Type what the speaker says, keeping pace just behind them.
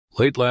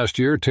Late last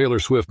year, Taylor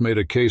Swift made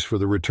a case for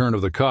the return of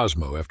the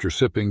Cosmo after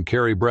sipping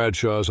Carrie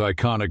Bradshaw's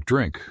iconic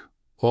drink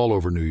all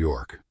over New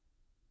York.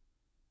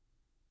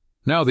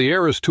 Now the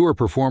Eras Tour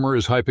performer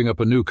is hyping up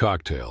a new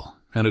cocktail,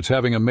 and it's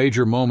having a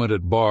major moment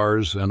at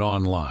bars and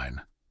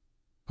online.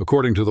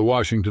 According to the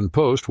Washington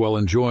Post, while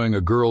enjoying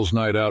a girls'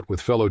 night out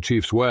with fellow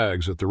Chiefs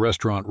wags at the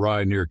restaurant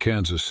Rye near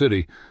Kansas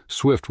City,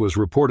 Swift was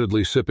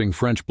reportedly sipping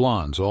French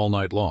blondes all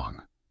night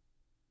long.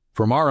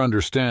 From our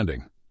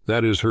understanding,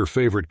 that is her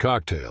favorite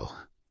cocktail,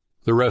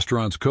 the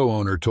restaurant's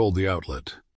co-owner told the outlet.